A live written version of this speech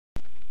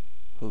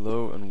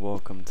Hello and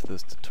welcome to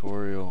this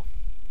tutorial.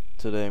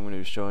 Today I'm going to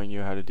be showing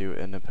you how to do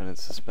independent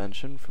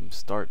suspension from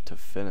start to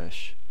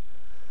finish.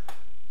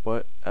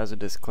 But as a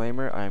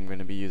disclaimer, I am going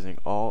to be using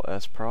all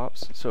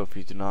Sprops, so if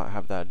you do not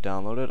have that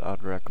downloaded,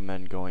 I'd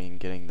recommend going and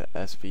getting the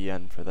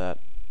SVN for that.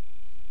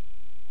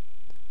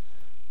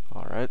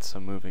 Alright, so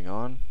moving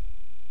on.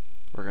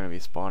 We're going to be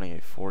spawning a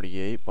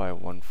 48 by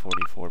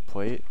 144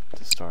 plate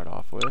to start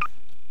off with.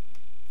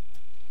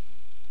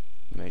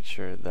 Make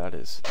sure that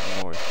is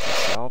north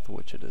to south,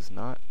 which it is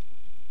not.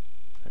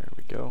 There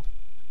we go.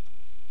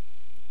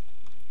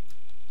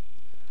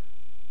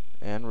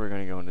 And we're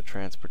going to go into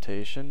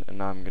transportation, and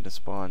now I'm going to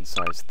spawn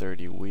size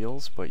 30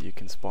 wheels, but you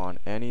can spawn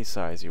any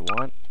size you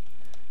want.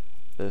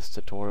 This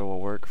tutorial will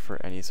work for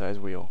any size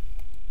wheel,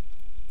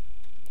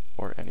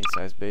 or any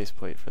size base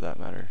plate for that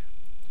matter.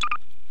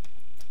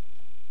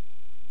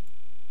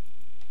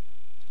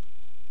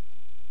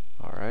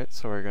 Alright,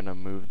 so we're going to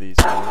move these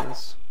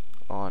wheels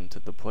onto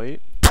the plate.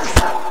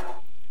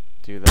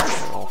 Do that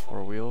for all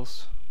 4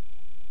 wheels.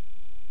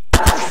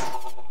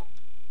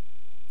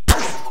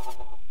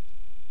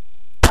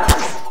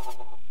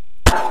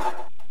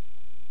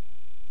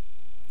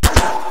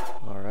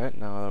 Alright,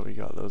 now that we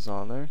got those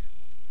on there,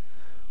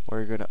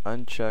 we're going to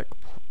uncheck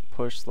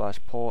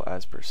push/pull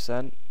as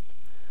 %,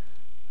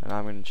 and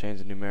I'm going to change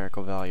the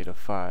numerical value to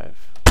 5.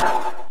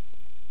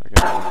 We're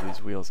going to move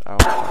these wheels out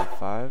by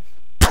 5.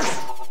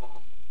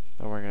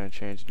 Then we're going to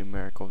change the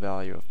numerical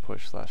value of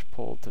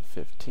push/pull to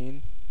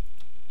 15.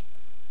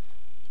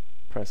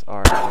 Press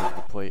R to move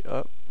the plate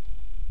up.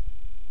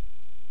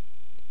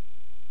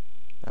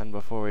 And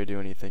before we do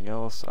anything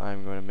else,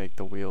 I'm going to make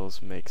the wheels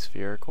make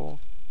spherical.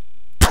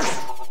 Do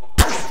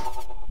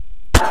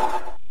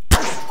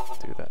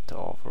that to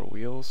all 4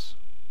 wheels.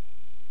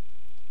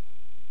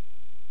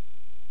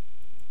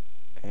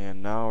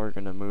 And now we're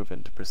going to move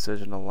into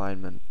precision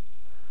alignment.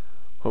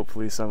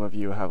 Hopefully some of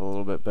you have a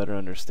little bit better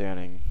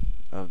understanding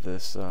of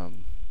this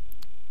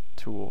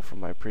tool from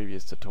my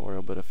previous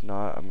tutorial, but if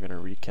not, I'm going to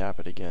recap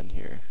it again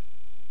here.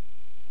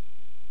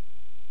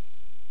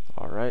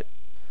 Alright,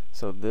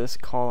 so this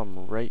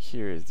column right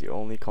here is the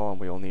only column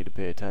we will need to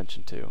pay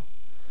attention to.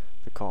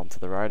 The column to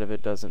the right of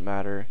it doesn't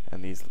matter,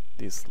 and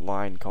this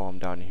line column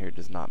down here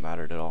does not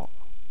matter at all.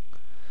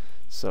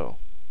 So,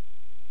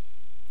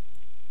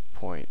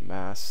 point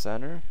mass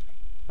center,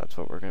 that's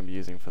what we're going to be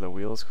using for the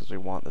wheels because we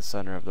want the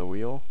center of the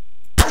wheel.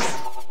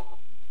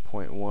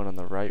 Point 1 on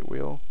the right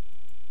wheel,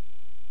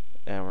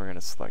 and we're going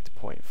to select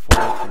point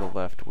 4 for the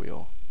left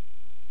wheel.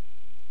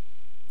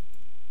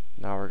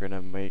 Now we're going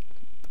to make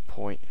the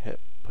point hit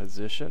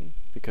position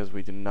because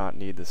we do not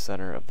need the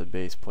center of the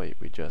base plate,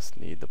 we just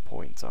need the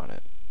points on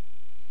it.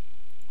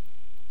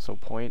 So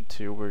point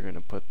 2, we're going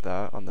to put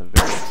that on the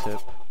very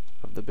tip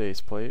of the base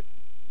plate.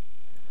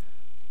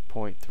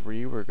 Point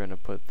 3, we're going to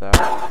put that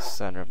in the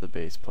center of the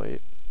base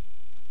plate.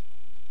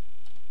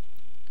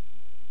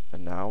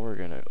 And now we're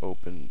going to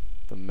open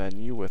the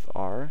menu with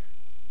R,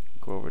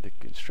 go over to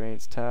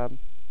Constraints tab,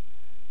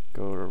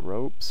 go to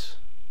Ropes,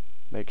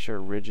 make sure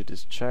Rigid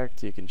is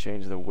checked. You can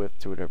change the width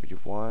to whatever you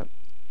want.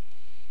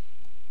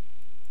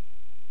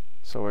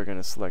 So we're going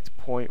to select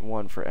point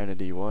 1 for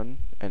entity 1,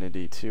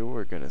 entity 2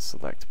 we're going to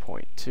select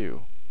point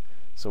 2.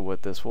 So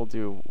what this will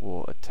do,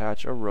 we'll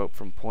attach a rope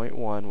from point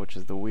 1, which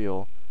is the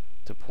wheel,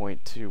 to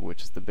point 2,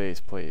 which is the base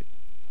plate.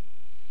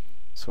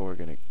 So we're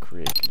going to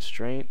create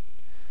constraint.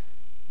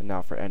 And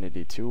now for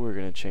entity 2, we're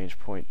going to change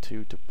point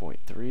 2 to point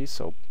 3,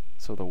 so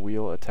the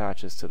wheel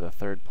attaches to the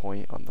third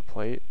point on the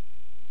plate.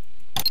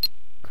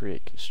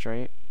 Create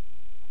constraint.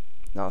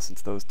 Now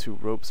since those 2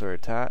 ropes are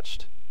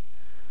attached,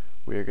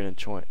 we are going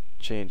to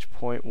change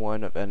point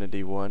 1 of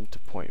entity 1 to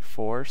point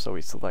 4, so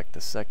we select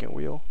the second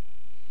wheel.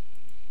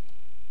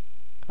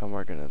 And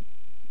we're going to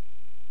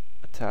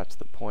attach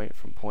the point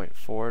from point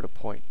 4 to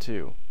point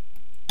 2.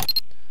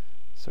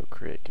 So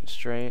create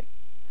constraint,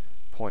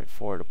 point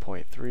 4 to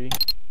point 3.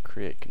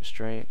 Create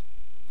constraint,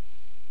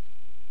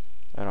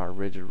 and our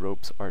rigid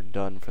ropes are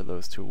done for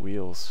those 2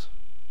 wheels.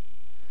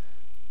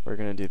 We're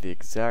going to do the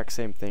exact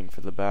same thing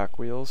for the back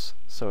wheels,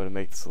 so to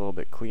make this a little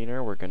bit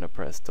cleaner, we're going to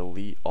press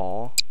delete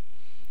all.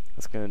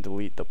 It's going to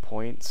delete the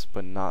points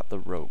but not the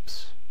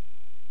ropes.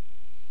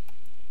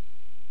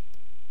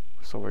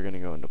 So we're going to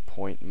go into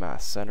point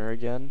mass center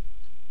again,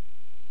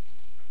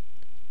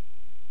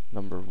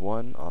 number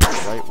 1 on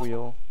the right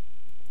wheel,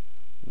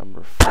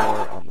 number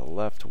 4 on the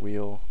left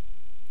wheel.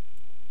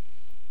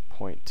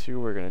 Point 2,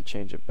 we're going to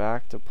change it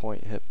back to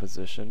point hit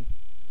position.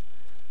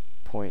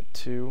 Point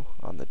 2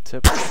 on the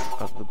tip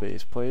of the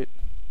base plate.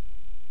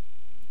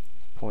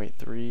 Point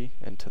 3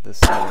 into the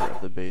center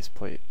of the base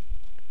plate.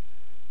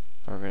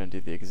 And we're going to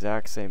do the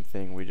exact same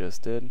thing we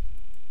just did.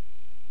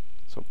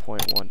 So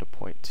point 1 to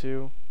point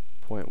 2,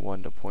 point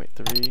 1 to point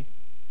 3,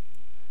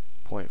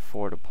 point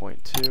 4 to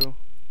point 2,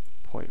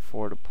 point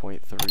 4 to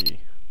point 3,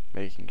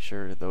 making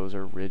sure those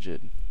are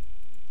rigid.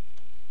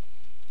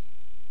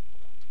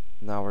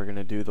 Now we're going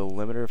to do the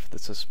limiter for the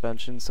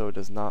suspension so it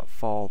does not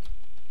fall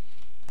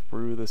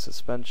through the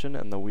suspension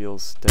and the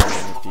wheels stay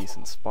in a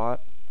decent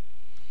spot.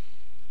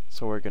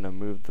 So we're going to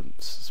move the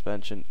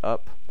suspension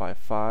up by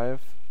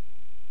 5.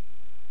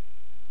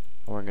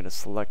 And we're going to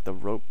select the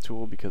rope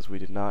tool because we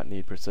do not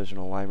need precision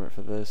alignment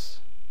for this.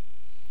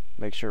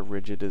 Make sure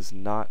rigid is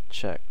not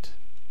checked.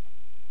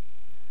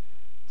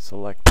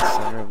 Select the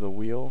center of the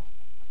wheel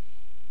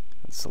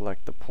and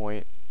select the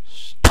point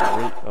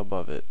straight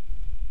above it.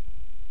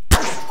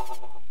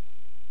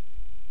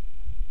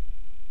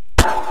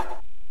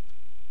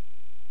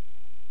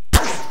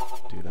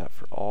 Do that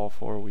for all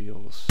 4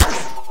 wheels.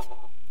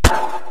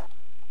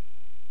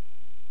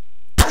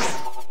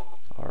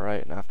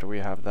 Alright, and after we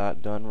have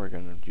that done, we're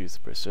going to use the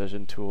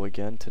precision tool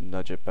again to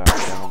nudge it back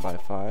down by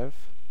 5.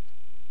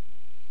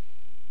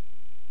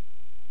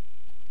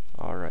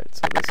 Alright,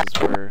 so this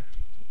is where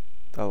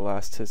the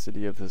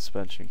elasticity of the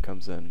suspension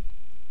comes in.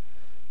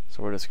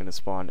 So we're just going to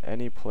spawn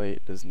any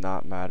plate, does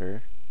not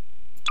matter.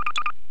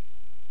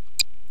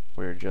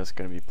 We're just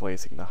going to be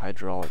placing the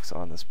hydraulics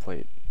on this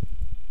plate.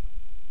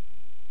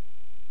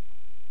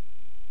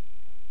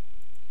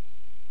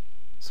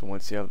 So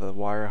once you have the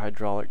wire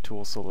hydraulic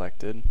tool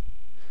selected,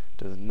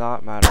 does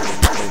not matter where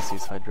you place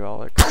these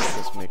hydraulics,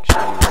 just make sure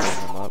you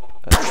line them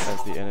up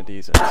as the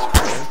entities in a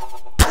square.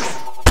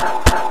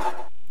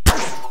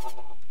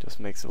 Just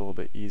makes it a little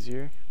bit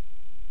easier.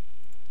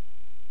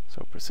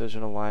 So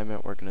precision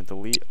alignment, we're going to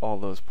delete all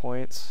those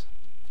points.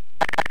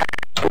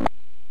 We're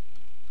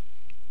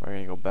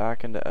going to go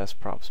back into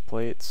Sprops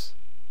plates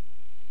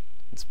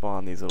and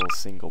spawn these little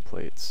single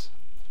plates.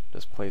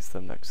 Just place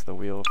them next to the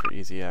wheel for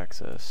easy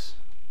access.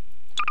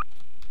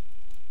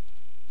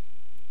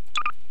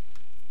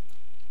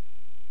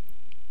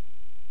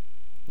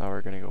 Now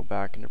we're going to go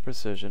back into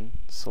precision,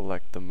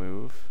 select the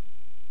move,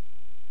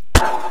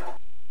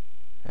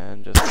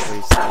 and just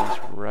place these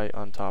right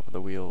on top of the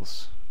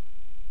wheels.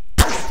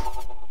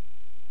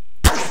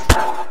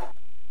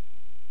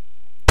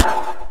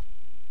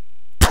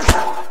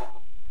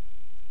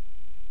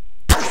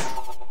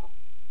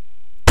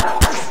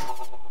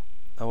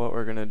 Now what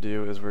we're going to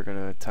do is we're going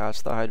to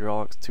attach the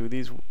hydraulics to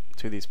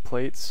these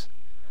plates,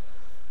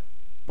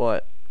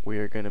 but we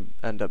are going to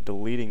end up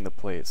deleting the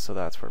plates, so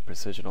that's where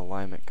precision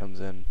alignment comes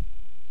in.